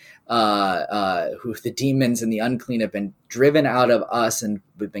cleansed, who the demons and the unclean have been driven out of us, and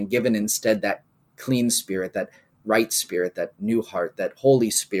we've been given instead that clean spirit, that right spirit, that new heart, that Holy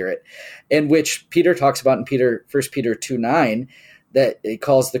Spirit, in which Peter talks about in 1 Peter 2:9, that it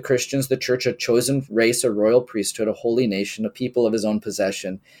calls the Christians, the church, a chosen race, a royal priesthood, a holy nation, a people of his own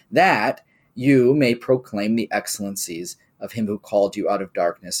possession, that you may proclaim the excellencies of him who called you out of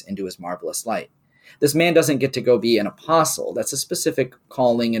darkness into his marvelous light. This man doesn't get to go be an apostle. That's a specific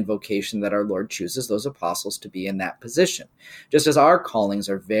calling and vocation that our Lord chooses those apostles to be in that position. Just as our callings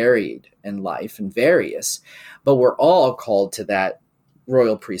are varied in life and various, but we're all called to that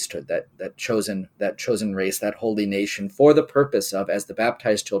royal priesthood, that chosen race, that holy nation, for the purpose of, as the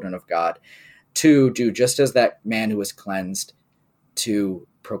baptized children of God, to do just as that man who was cleansed, to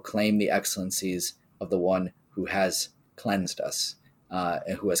proclaim the excellencies of the one who has cleansed us,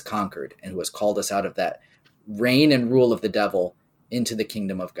 and who has conquered, and who has called us out of that reign and rule of the devil into the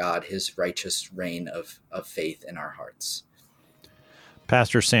kingdom of God, his righteous reign of faith in our hearts.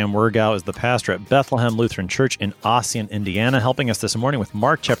 Pastor Sam Wirgau is the pastor at Bethlehem Lutheran Church in Ossian, Indiana, helping us this morning with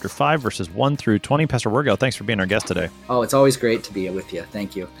Mark chapter 5, verses 1 through 20. Pastor Wirgau, thanks for being our guest today. Oh, it's always great to be with you.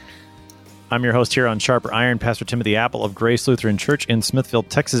 Thank you. I'm your host here on Sharper Iron, Pastor Timothy Apple of Grace Lutheran Church in Smithfield,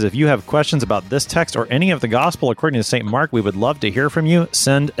 Texas. If you have questions about this text or any of the gospel according to St. Mark, we would love to hear from you.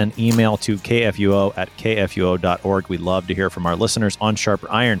 Send an email to kfuo@kfuo.org. We'd love to hear from our listeners on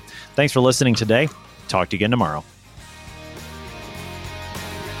Sharper Iron. Thanks for listening today. Talk to you again tomorrow.